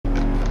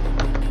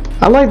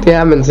I like the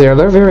admins here.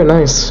 They're very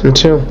nice and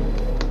chill.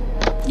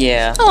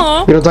 Yeah.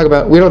 Aww. We don't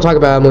talk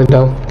about Emily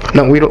though.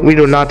 No, we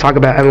do not talk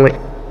about Emily.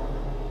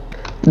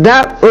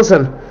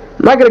 Listen,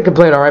 I'm not gonna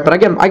complain, alright, but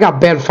I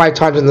got banned 5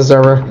 times in the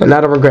server, and I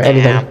don't regret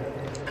anything.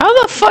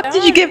 How the fuck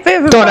did you get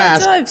banned for Don't 5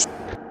 ask. times?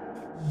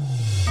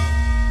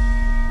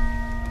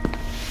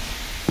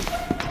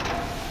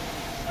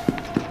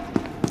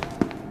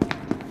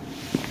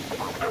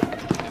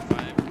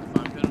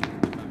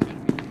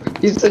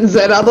 You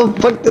said, how the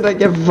fuck did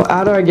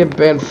how do I get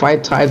banned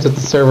 5 times at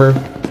the server?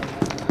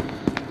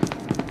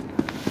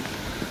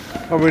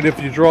 I mean, if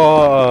you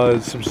draw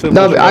some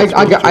symbols. No,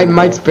 I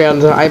might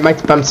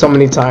spam so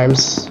many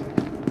times.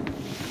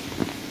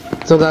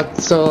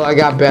 So I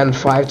got banned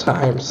 5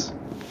 times.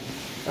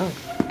 Oh.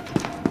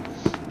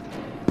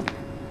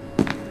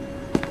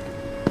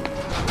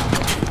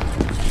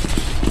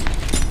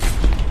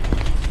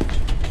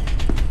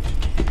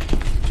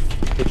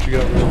 What you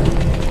got?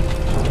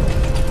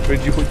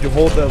 Wait, you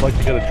hold that like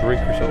you got a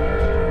drink or something.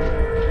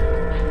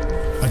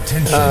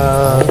 Attention,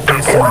 all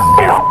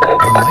personnel.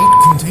 The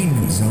light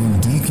containment zone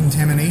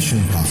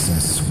decontamination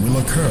process will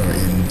occur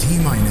in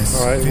T-minus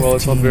 15 Alright, well,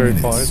 it's on very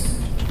minutes.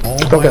 fine. All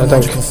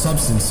biological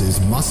substances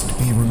must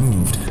be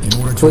removed in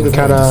order to avoid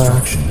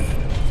destruction.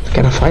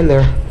 Gotta find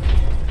there.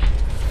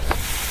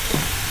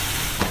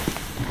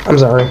 I'm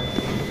sorry.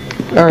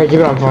 Alright, keep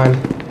it on fine.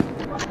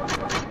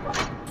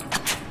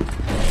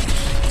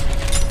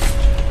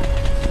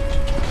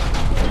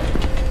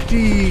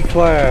 D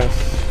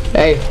class.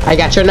 Hey, I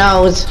got your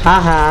nose.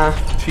 Haha.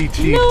 TT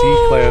D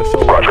class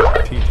over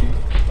TT.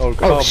 Oh,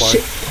 come on.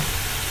 Shit.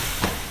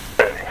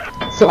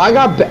 So I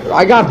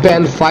got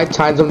banned 5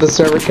 times on the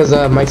server because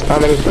my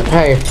spamming. But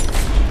hey,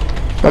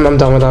 I'm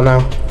done with that now.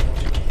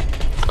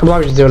 I'm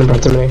probably just doing it in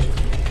proximity.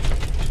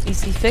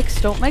 Easy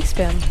fix, don't make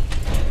spam.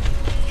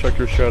 Check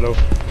your shadow.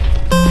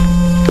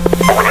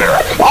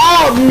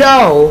 Oh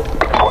no!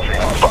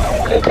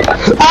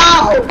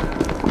 Ow!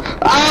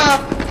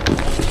 Ah!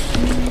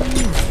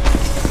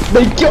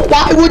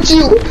 Why would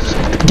you?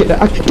 Get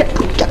out!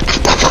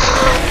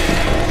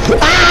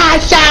 Ah!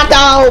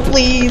 Shadow,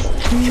 please!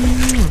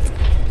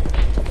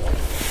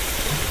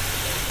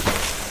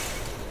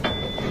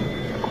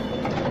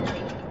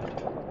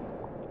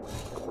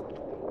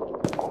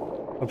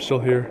 I'm still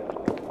here.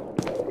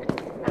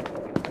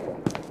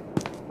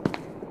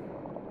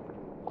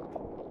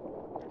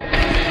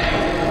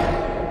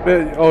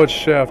 Man, oh, it's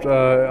Shaft.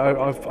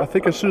 I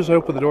think as soon as I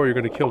open the door, you're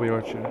gonna kill me,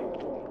 aren't you?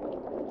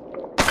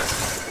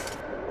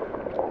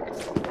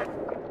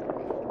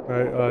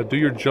 Alright, do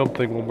your jump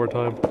thing one more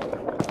time.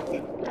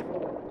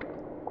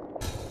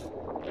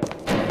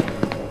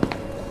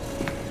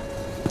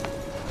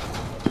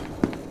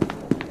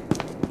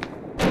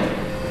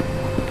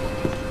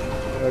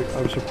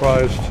 I'm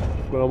surprised,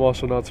 but I'm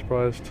also not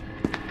surprised.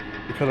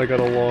 We kinda got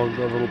along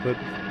a little bit.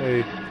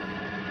 Hey.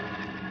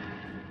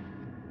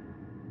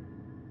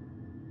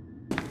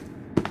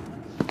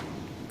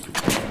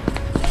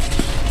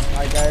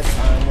 Hi guys,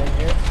 I'm in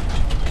here.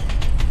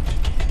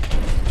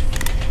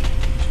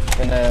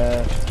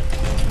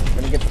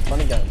 Gonna get the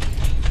funny gun.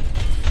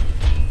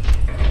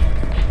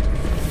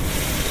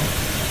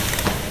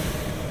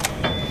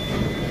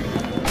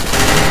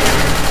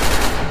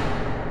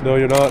 No,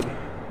 you're not.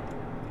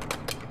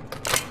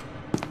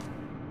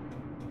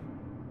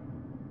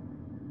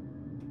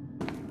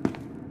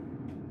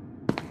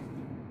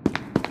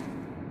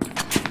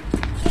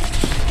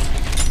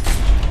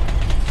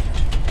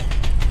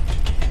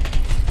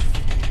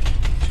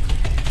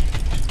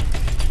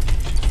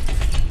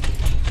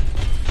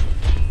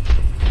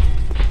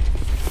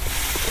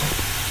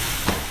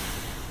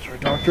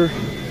 Doctor?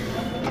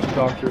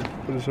 Doctor.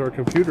 But is there a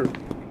computer?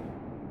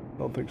 I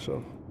don't think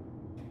so.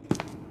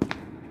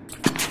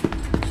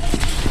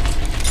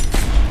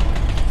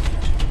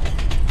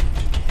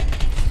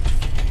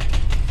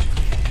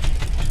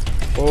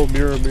 Oh,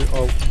 mirror.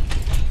 Oh.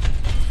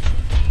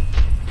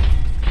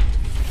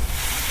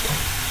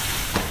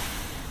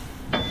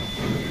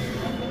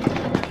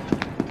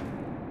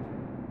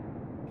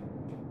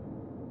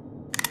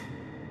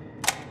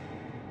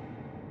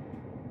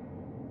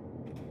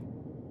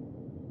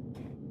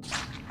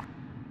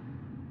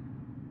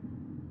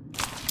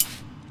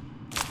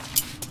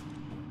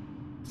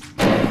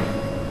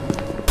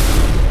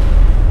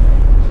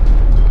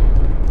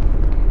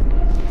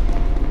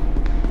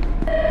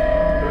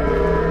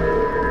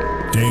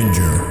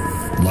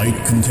 Danger.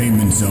 Light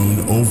containment zone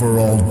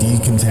overall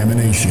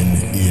decontamination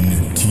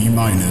in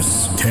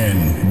T-minus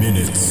 10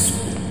 minutes.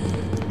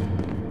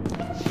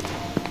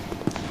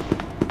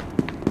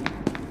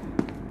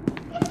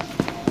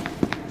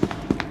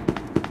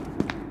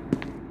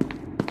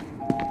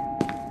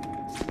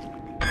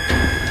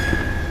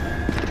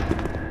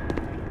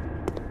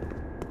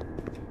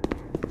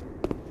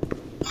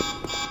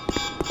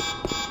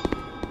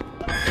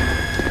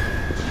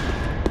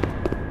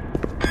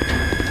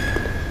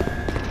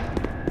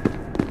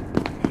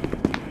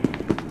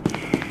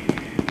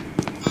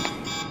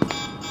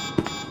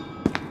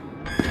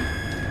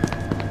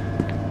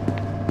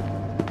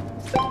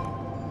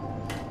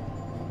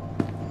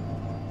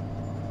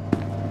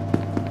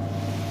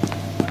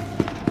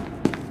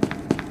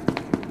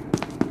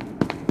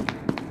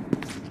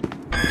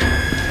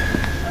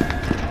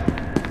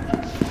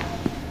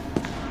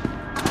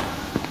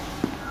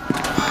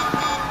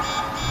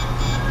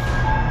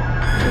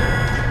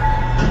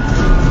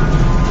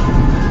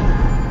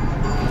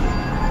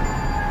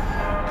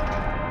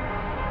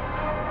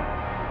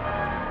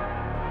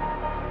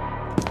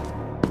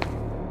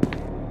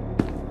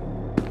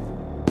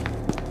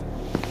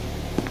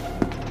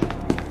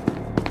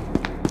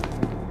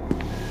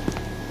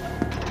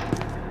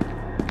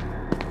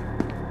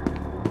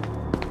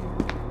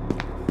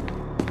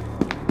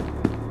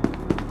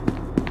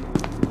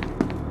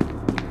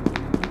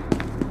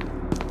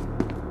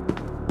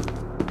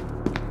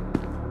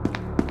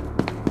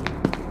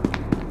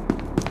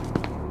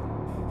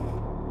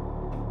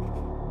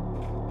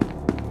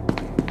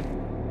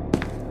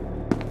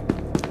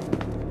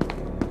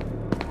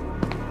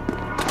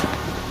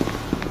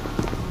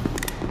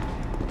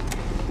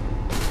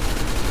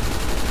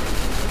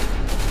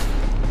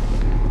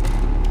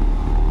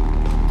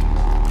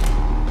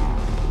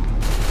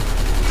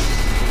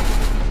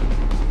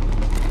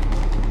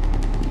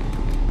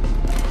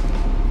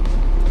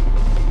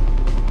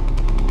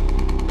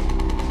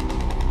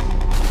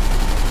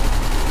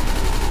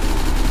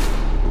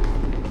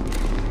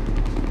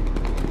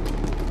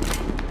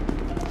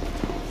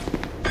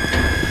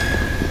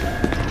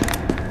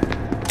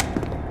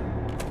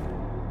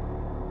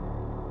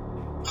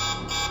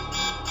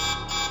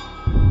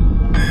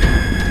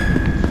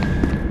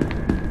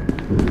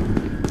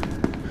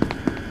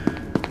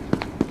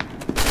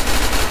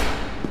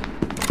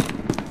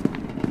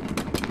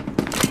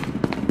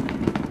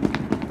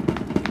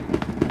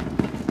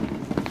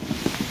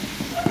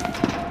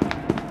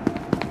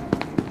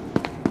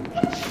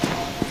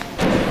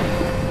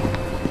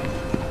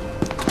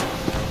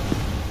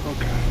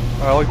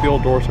 I like the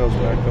old door sounds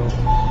back though.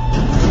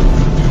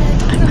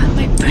 I don't have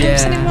my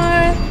pipes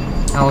anymore.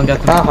 Alan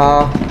got the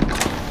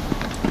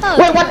Oh,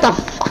 Wait, what the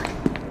fuck?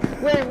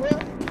 Wait, what?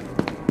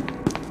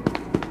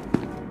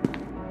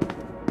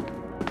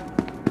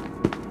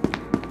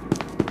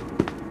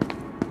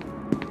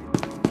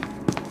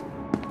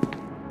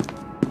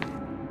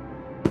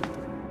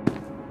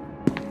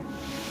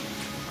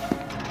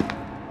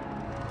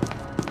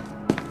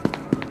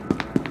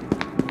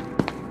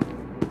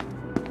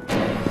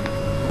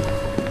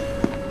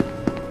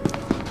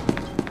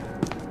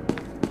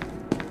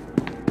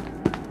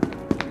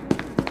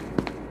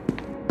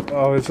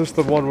 Oh, is this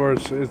the one where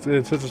since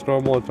it's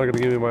normal, it's not gonna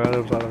give me my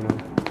items? I don't know.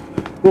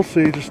 We'll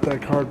see. Just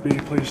that card be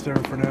placed there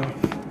for now.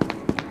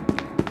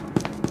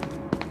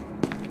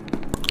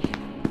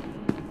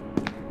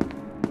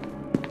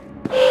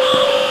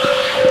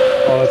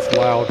 Oh, that's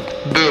loud.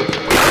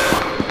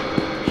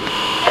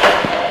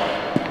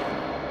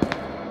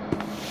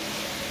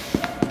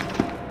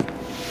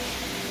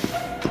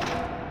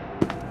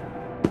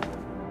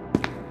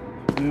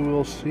 We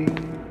will see.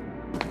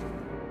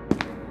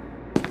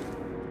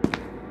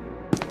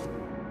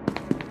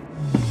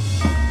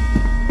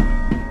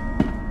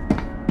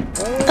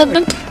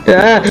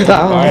 Yeah.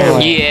 Oh.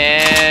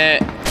 Yeah.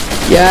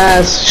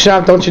 Yes.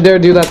 Shop, don't you dare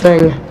do that thing.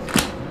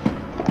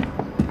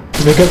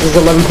 Because it's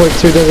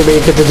 11.2 doesn't mean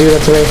you get to do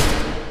that to me.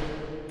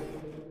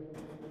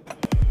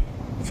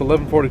 It's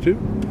 11:42.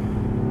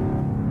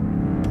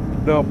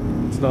 No,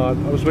 it's not.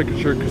 I was making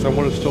sure because I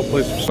wanted to still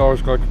play some Star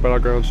Wars Galactic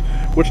Battlegrounds,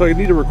 which I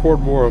need to record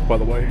more of, by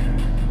the way.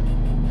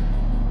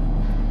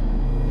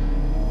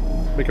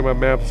 Making my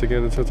maps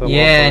again since I lost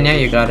Yeah, all now of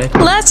you this. got it.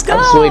 Let's go.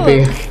 I'm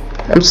sleepy.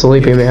 I'm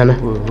sleepy, man.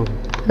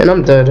 And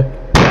I'm dead.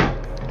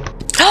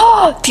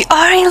 Oh, the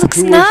RA looks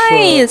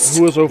nice.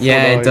 Who was 049?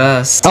 Yeah, it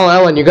does. Oh,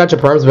 Ellen, you got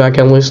your perms back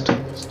at least. The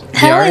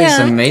Hell art is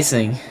yeah.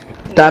 amazing.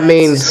 That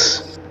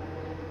means...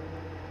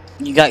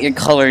 You got your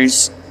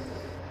colors.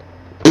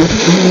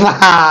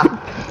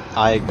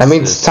 that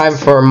means it's time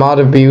for mod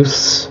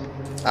abuse.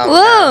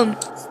 Whoa.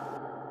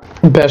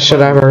 Best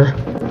shit ever.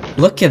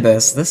 Look at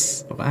this.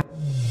 This. Wow.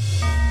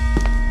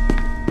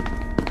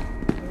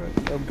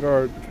 I'm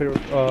guard.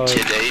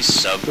 Today's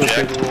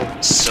subject,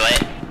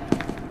 sweat.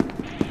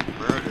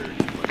 Murder.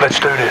 Let's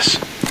do this.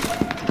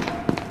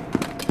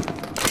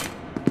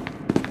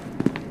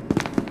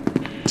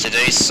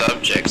 Today's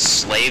subject,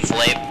 slave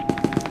labor.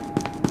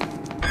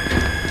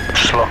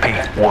 Sloppy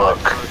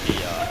work.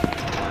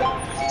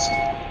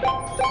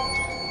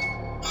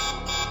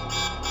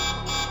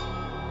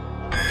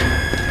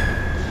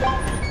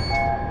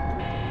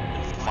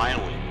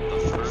 Finally, the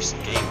first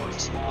game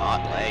was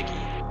not laggy.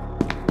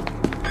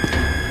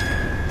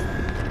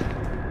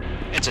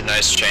 It's a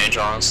nice change,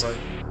 honestly.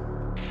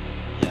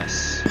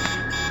 Yes.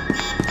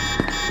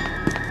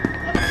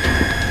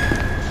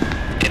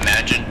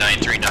 Imagine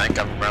 939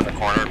 coming around the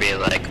corner and being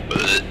like,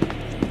 ugh.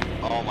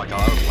 Oh my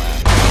god, I would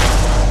laugh.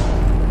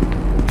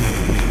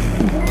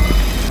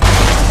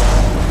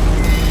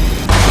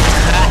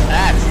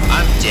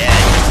 I'm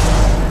dead.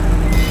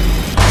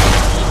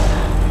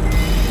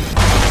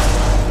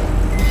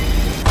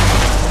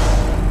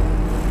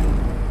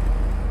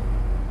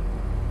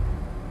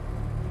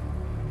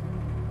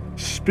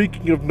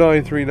 Speaking of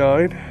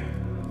 939,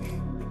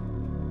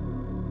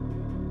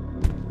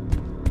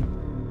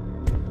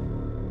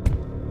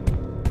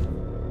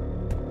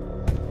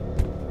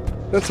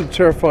 that's some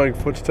terrifying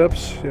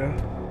footsteps, yeah.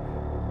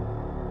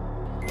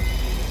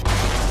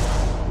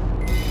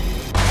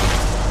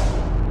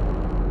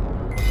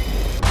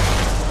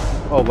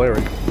 Oh,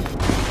 Larry.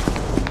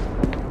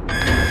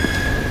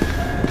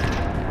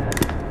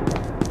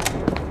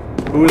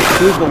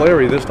 Who's the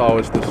Larry? This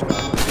always this guy.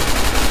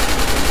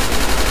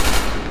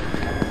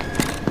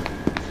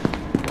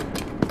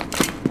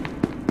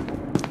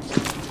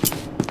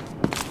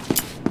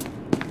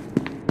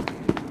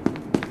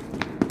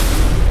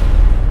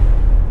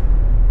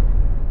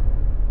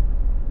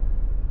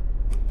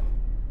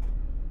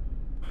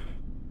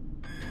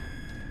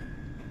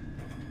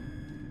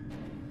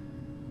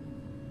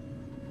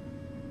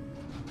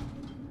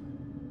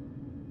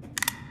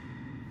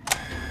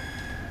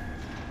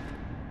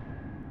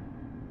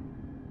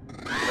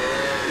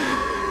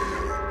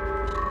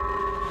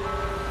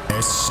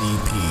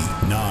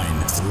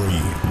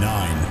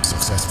 SCP-939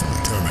 successfully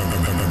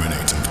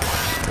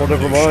terminated. Well,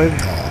 never mind.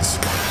 Cause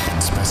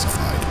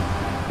unspecified.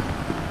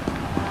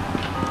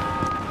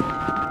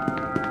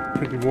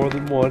 Could be more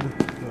than one.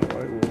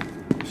 Alright,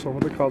 we'll suffer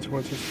the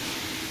consequences.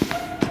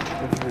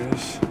 If there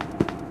is.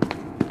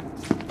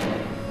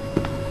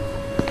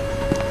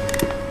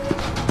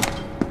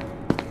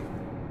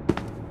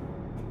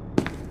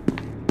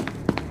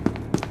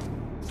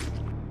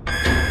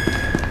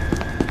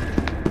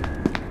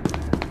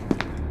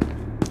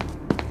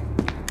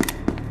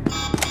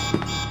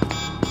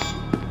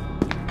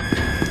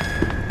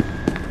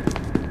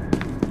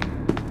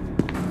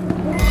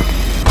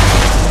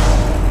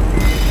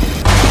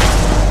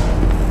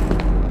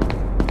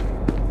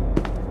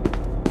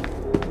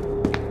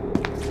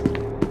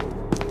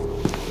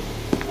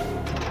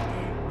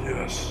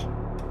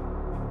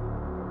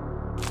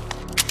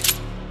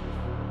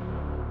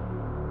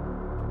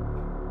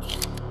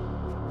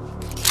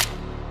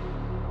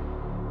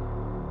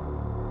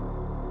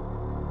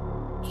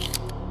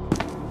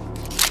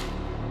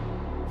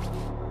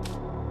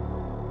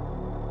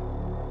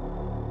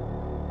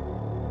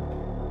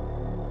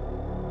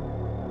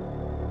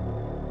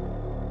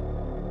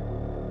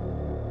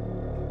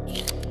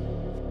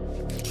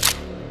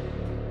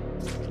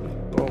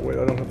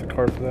 wait, I don't have the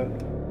card for that.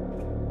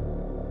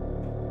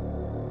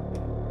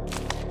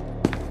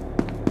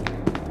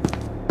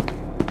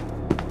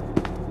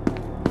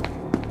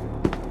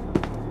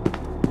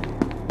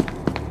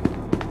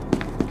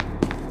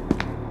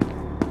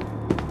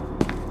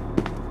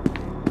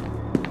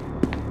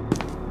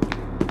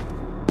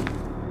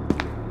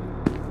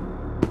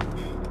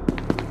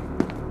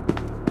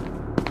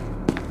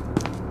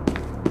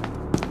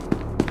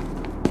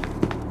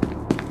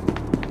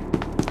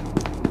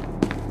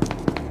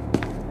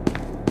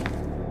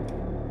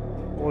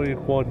 Only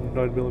one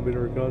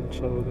 9mm gun,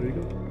 so there you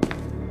go.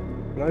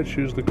 And I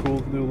choose the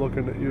cool new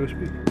looking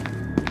USB.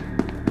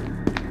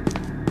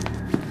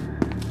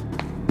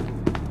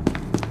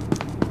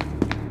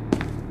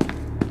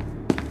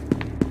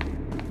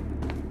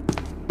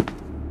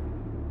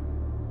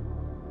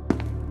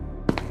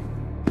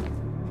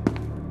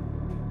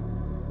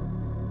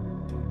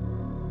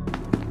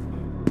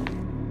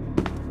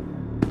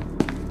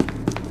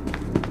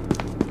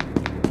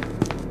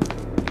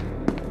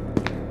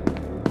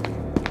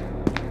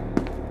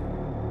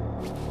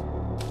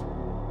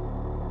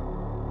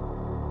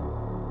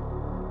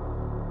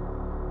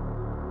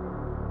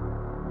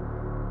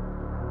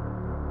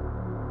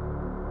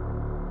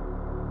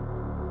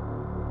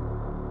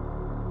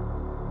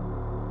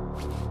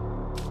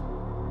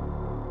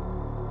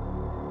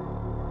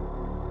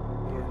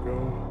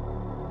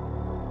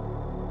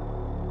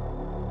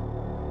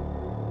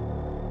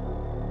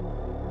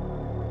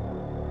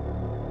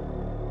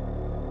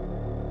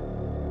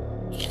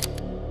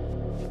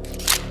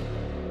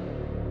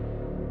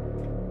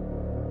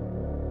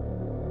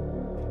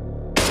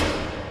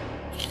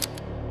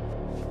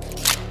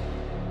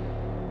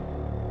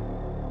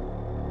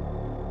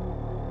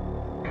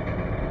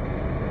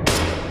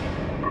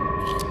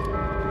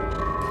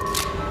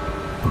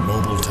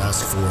 Mobile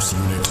Task Force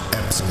Unit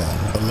Epsilon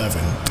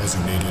 11,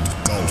 designated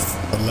Gulf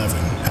 11,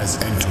 has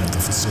entered the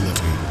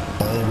facility.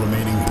 All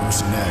remaining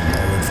personnel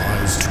are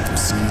advised to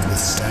proceed with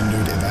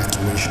standard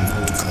evacuation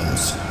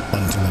protocols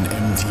until an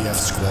MTF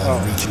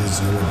squad reaches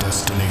your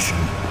destination,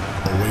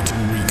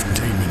 awaiting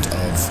recontainment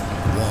of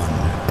one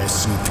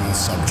SCP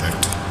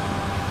subject.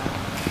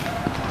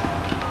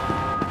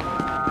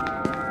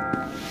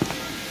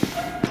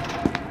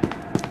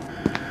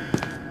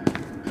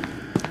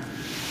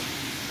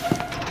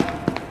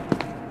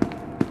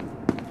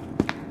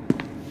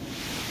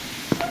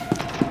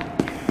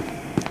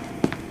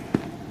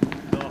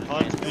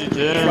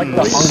 It's like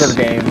the Hunger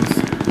Games.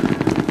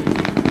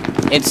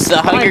 It's the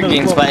Hunger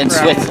Games, but it's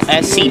with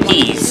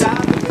SCPs.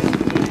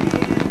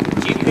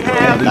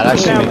 That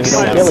actually makes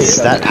sense.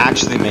 That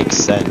actually makes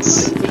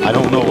sense. I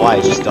don't know why,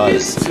 it just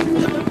does.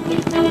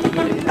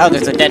 Oh,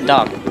 there's a dead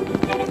dog.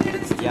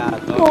 Yeah,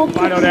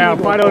 Fido down,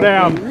 Fido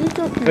down!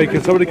 Hey,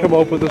 can somebody come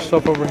open this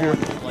stuff over here?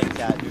 Like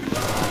that.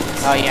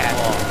 Oh, yeah.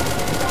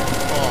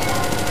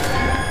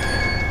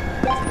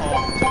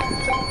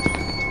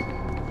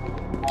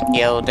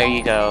 Yo, there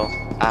you go.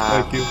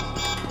 Thank you.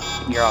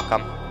 You're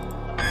welcome.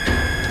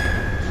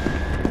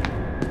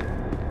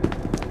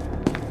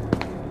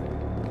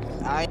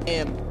 I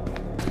am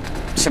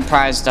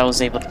surprised I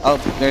was able to. Oh,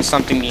 there's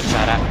something being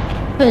shot at.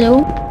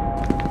 Hello.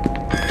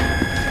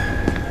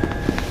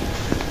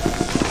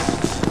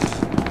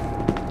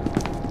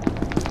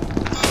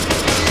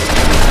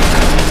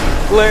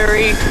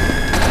 Larry!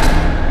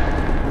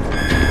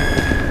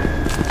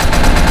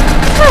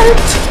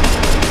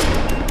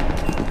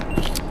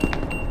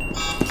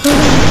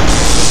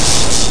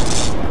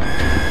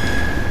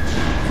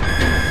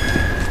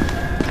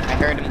 I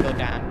heard him go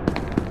down.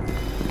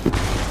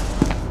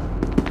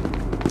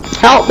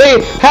 Help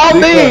me! Help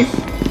me!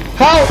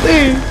 Help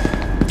me!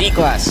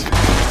 D-class.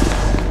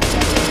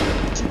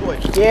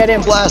 Get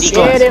him! Blast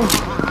Get him!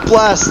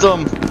 Blast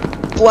him!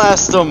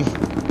 Blast him!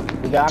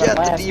 We gotta Get the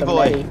blast him, D-boy.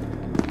 buddy.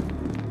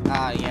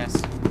 Ah, yes.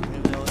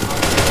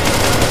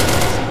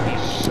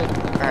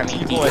 I mean,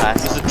 D-boy.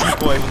 D-class. There's a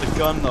D-boy with a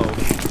gun though.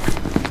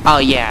 Oh,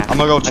 yeah. I'm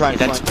gonna go try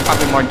Okay, and that's find.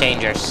 probably more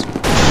dangerous.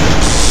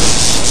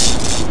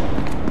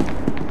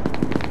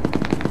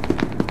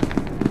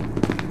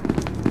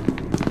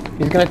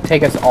 He's gonna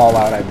take us all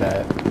out, I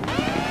bet.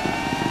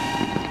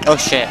 Oh,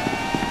 shit.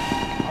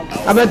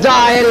 I'm gonna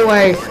die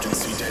anyway!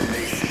 Emergency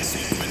detonation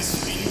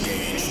sequence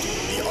engaged.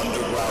 The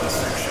underground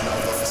section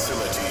of the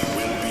facility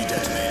will be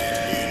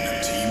detonated in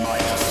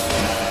T-minus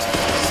 90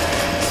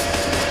 seconds.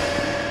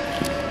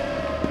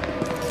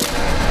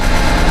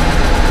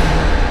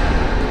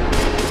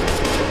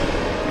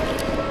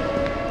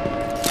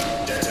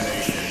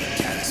 Detonation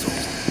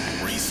cancelled.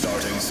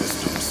 Restarting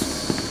systems.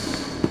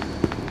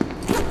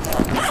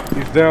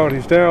 He's down,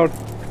 he's down.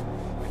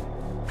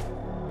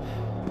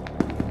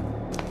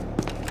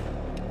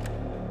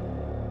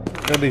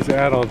 And these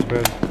add-ons,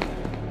 man.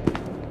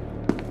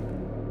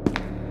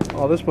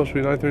 Oh, this must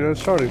be 939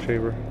 starting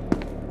chamber.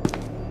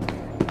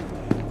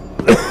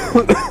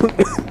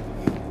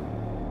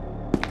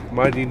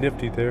 Mighty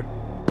nifty there.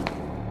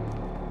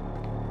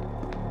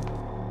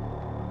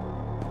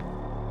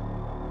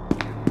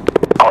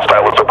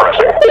 Hostile is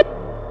suppressing.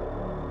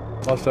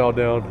 Hostile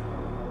down.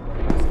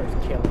 Starts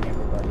killing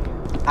everybody.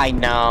 I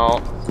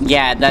know.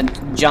 Yeah,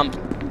 that jump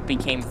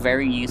became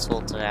very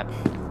useful to them.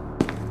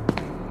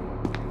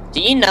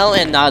 Do you know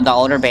in the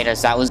older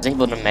betas that was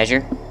able to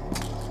measure?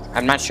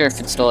 I'm not sure if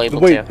it's still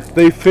able to.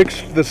 They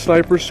fixed the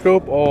sniper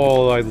scope?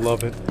 Oh, I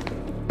love it.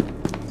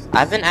 I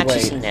haven't actually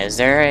seen it. Is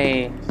there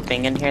a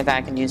thing in here that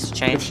I can use to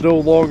change? It's no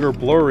longer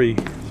blurry.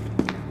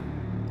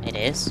 It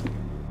is?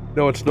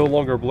 No, it's no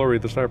longer blurry,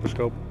 the sniper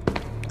scope.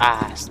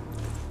 Ah.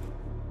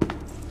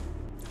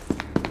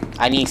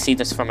 I need to see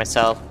this for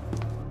myself.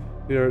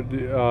 Here,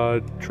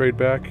 trade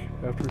back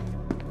after.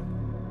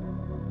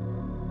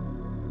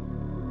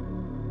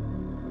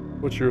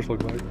 What's yours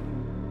look like?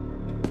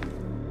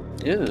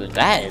 Ooh,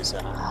 that is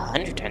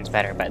 100 times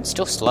better, but it's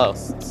still slow.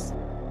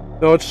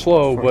 No, it's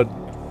slow, but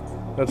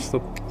that's the...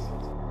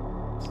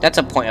 That's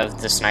a point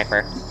of the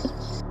sniper.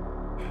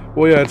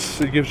 Well, yeah,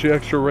 it gives you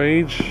extra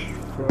range.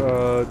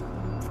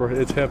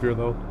 It's heavier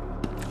though.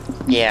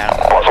 Yeah.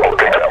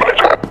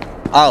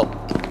 Oh,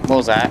 what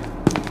was that?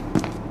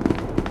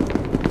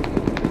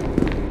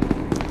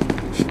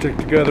 Stick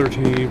together,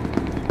 team.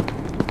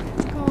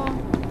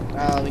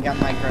 Oh, we got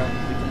micro.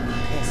 We can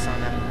piss on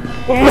him.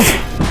 Well,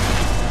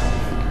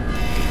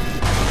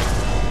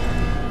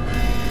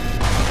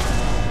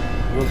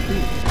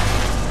 shoot.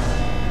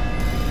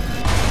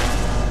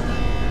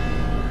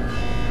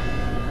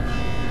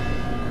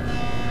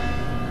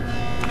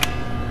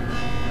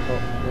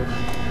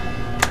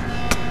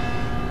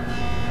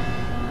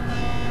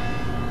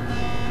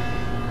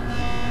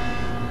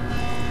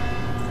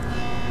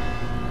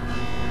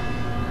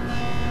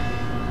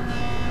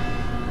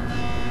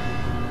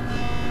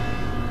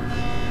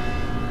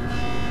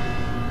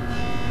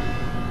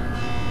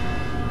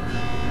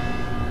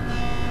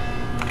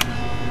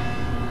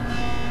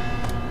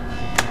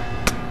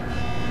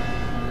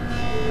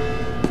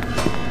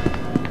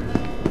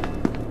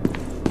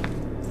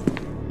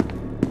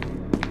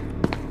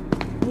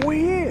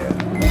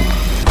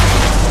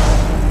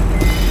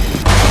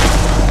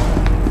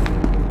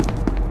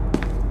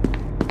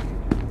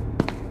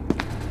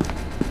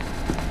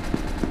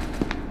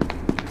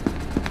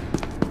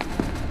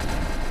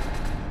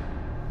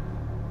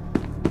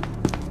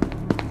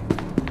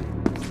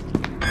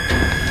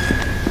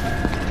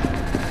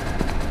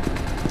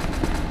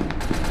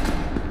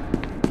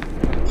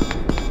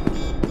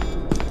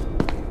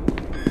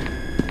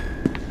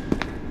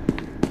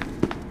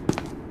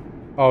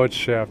 Oh, it's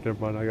shaft.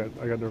 Never mind.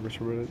 I got nervous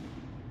for a minute.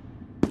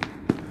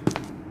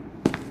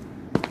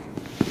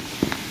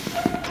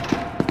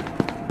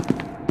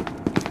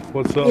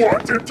 What's up?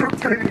 What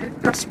entertaining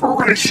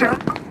desperation?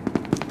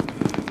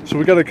 So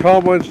we got a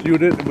Combines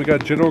unit and we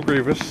got General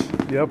Grievous.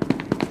 Yep,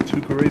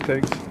 two great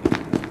things.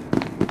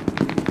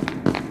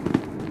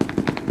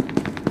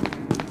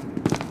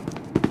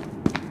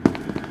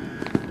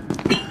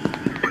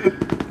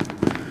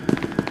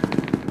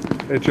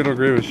 Hey, General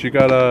Grievous, you you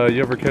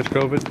ever catch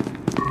COVID?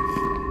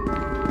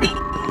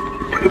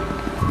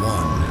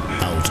 One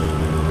outer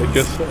I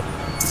guess so.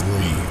 3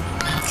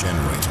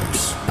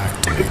 generators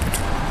activated.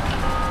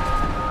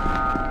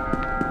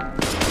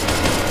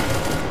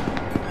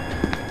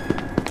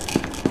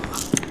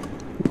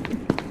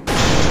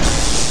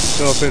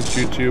 No offense,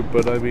 YouTube,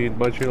 but I mean,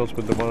 my channel's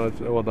been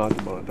demonetized. Well, not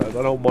demonetized.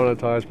 I don't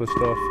monetize my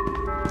stuff.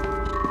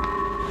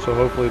 So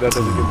hopefully that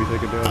doesn't get me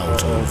taken down.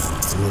 Out of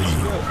 3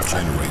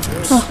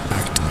 generators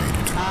activated.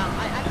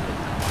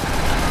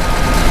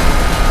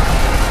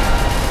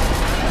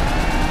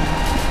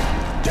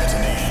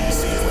 Detonation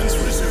sequence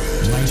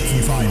resumed. Light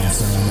confinement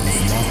zone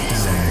is locked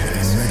down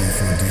and ready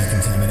for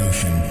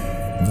decontamination.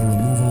 The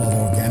removal of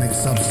organic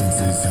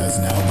substances has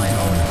now begun.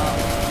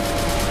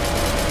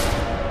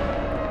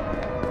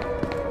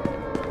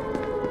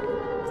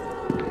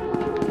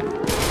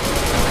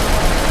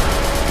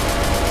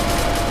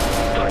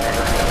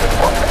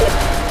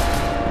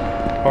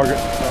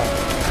 Target.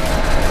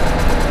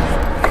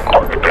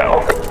 Target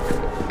down.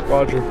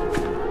 Roger.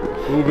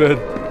 Move in.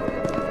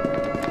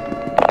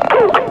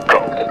 Go, go, go.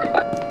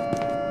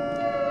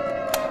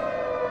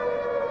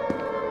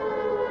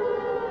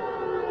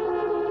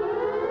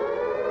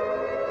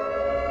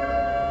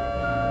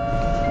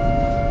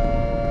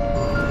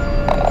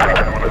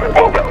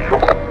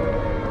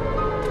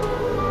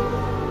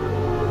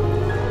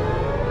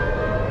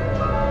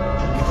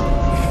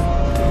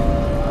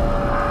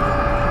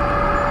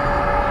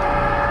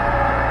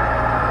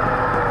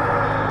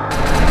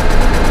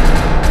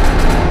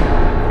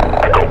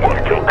 Echo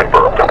 1, kill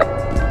confirmed.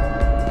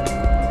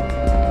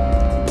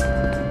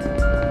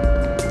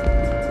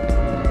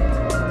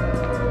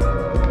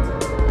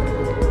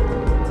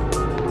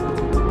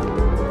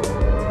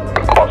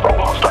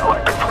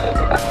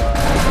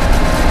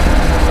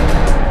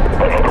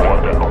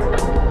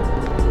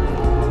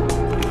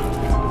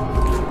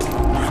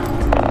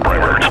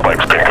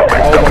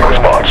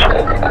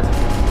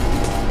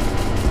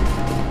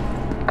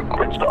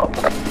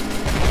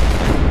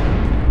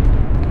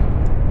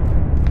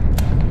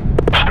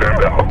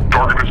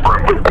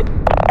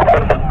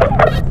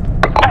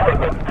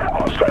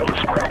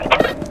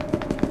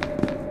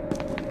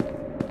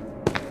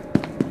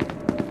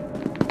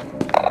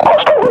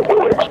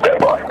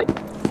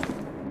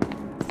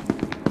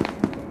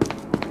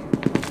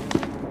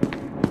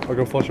 I'll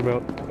go flush him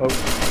out. Oh.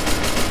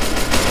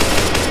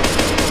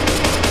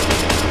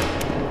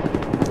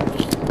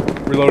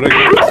 Reloading.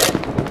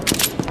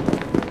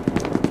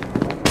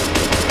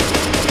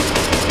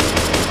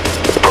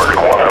 Target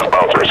 1 has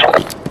bouncers.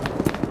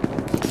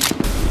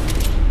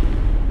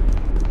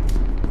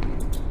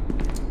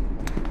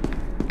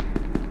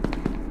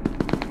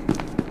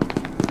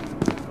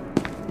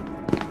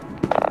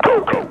 Go,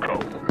 go, go.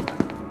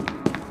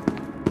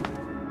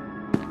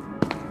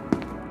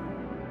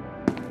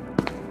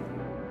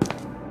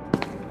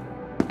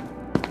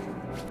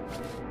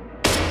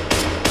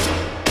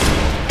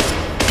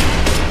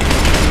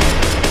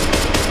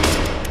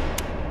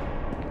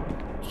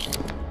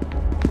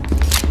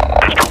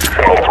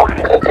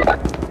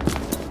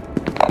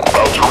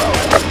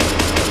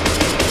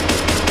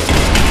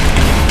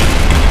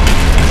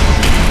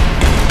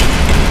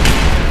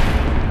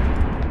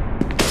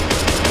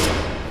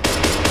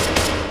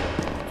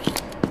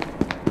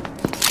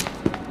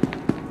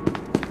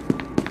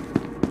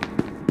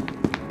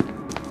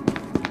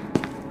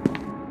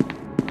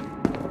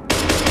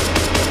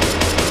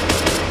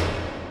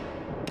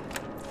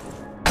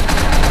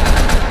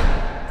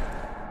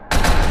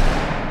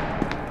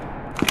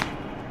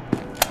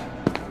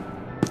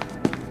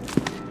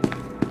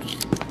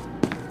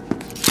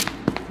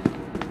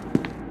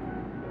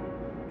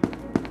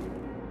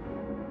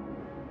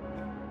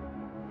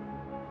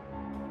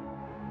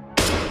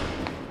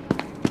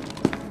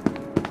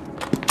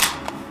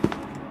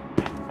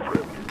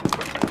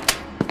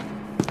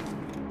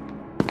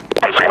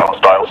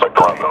 Hostile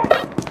sector unknown.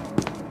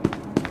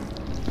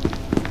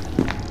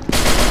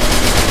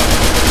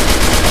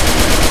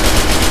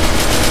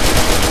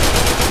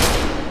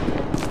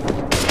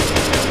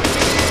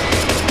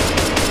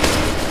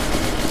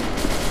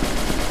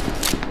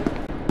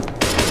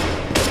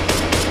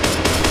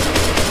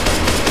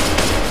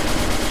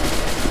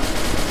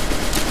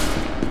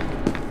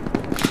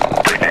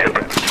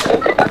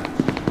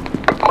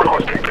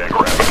 Requesting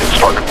diagram against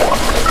target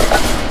 1.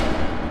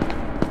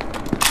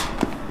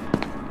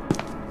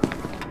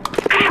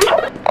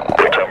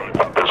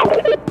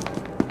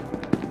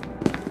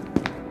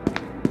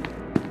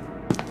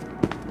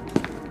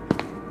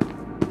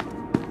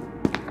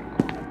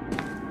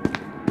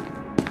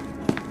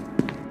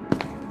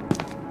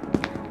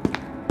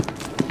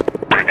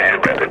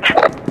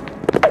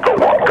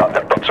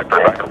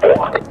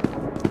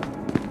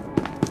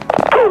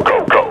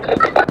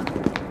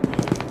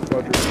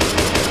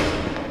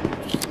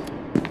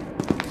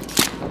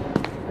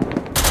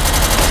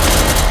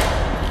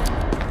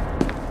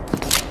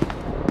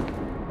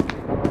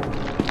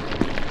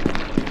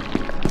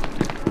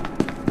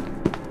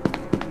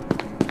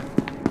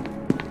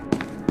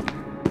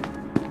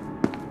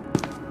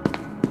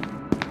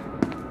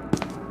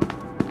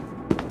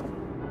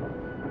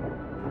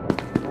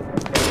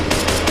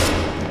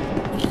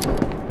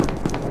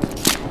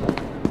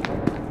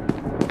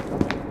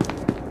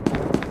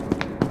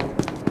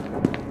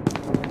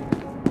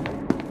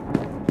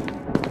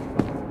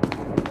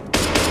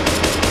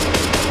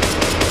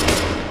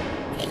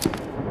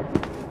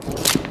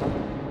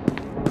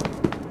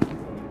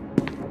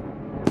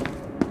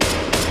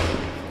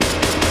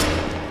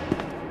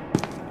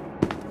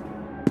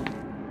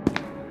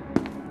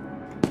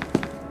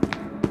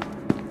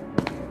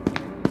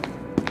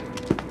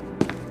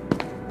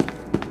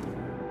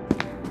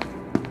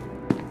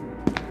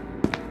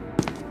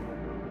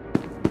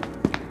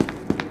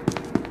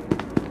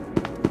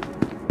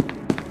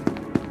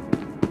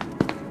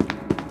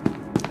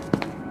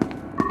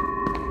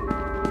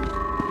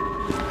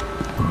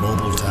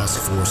 Mobile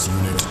Task Force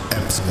Unit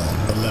Epsilon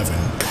 11,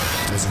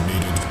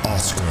 designated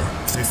Oscar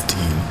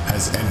 15,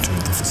 has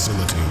entered the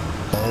facility.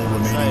 All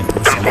remaining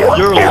personnel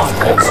You're alive.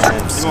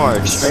 You are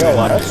extremely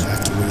alive.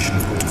 Evacuation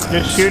protocols.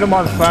 Just shoot him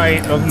on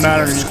sight, doesn't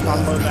matter, just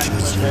unload that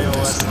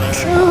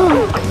Destination.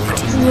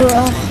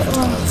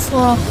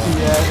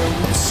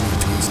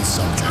 SCP is a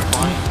subject.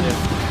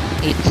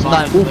 It's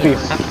not.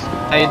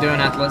 How you doing,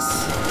 Atlas?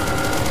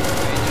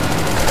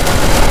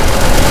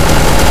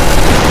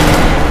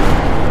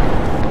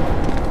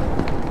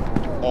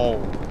 Oh.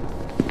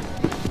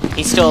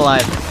 He's still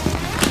alive.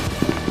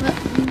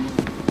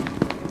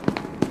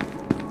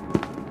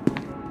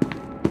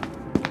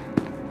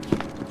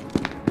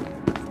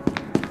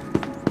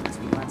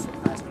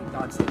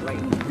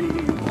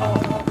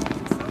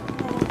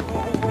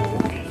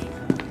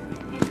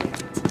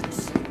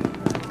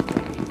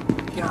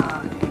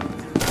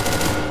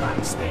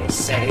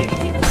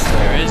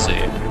 Where is he?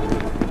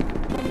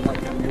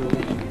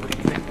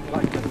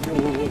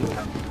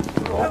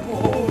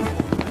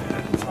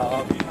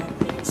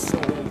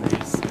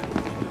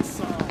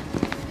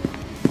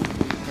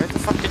 Where the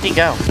fuck did he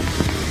go?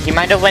 He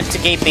might have went to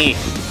gate B.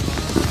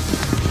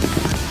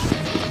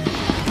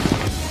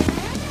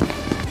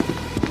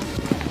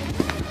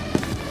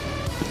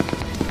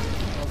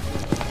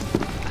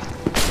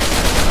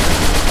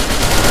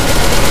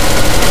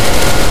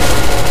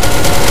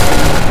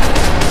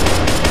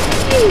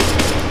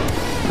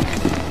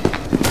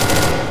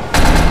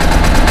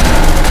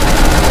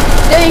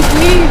 Save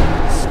me!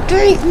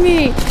 Save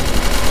me!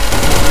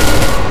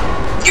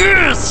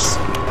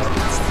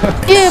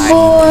 Yeah,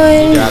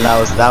 boy. Yeah, that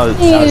was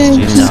Yeah.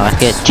 juicy. No, I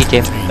get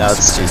GT. That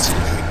was juicy.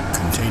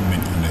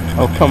 Containment unit.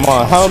 Oh, come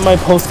on. How am I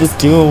supposed to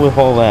deal with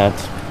all that?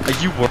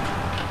 You were.